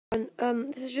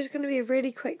This is just going to be a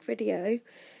really quick video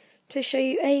to show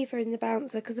you Ava in the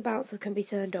bouncer, because the bouncer can be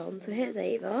turned on. So here's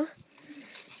Ava.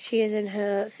 She is in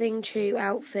her Thing 2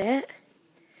 outfit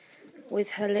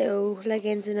with her little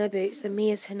leggings and her boots, and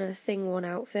Mia's in her Thing 1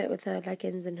 outfit with her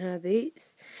leggings and her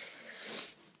boots.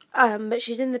 But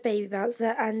she's in the baby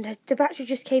bouncer, and the battery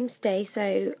just came today,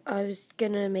 so I was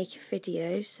going to make a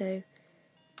video. So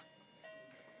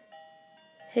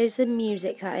here's the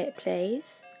music that it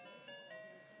plays.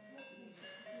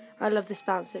 I love this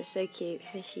bouncer, it's so cute.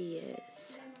 Here she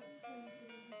is.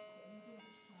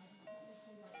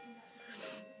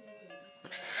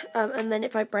 And then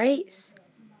it vibrates.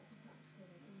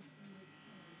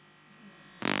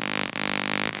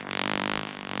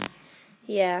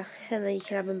 Yeah, and then you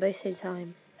can have them both same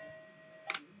time.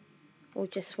 Or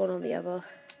just one or the other.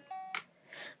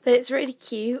 But it's really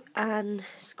cute, and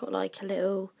it's got like a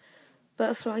little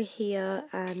butterfly here,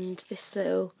 and this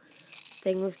little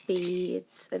thing with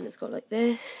beads, and it's got like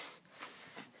this.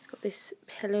 It's got this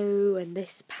pillow and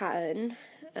this pattern,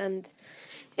 and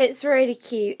it's really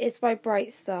cute. It's by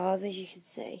Bright Stars, as you can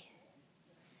see.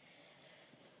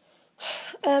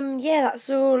 Yeah, that's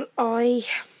all I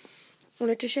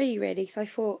wanted to show you really, because I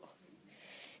thought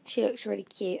she looks really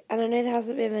cute. And I know there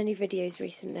hasn't been many videos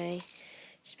recently.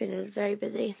 She's been very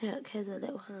busy. Look, here's her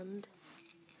little hand.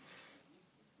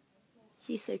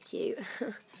 She's so cute.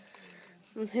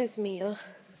 And here's Mia.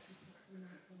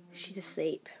 She's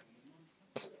asleep.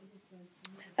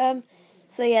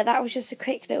 So yeah, that was just a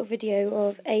quick little video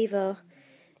of Ava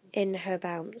in her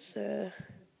bouncer.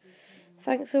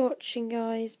 Thanks for watching,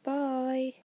 guys. Bye.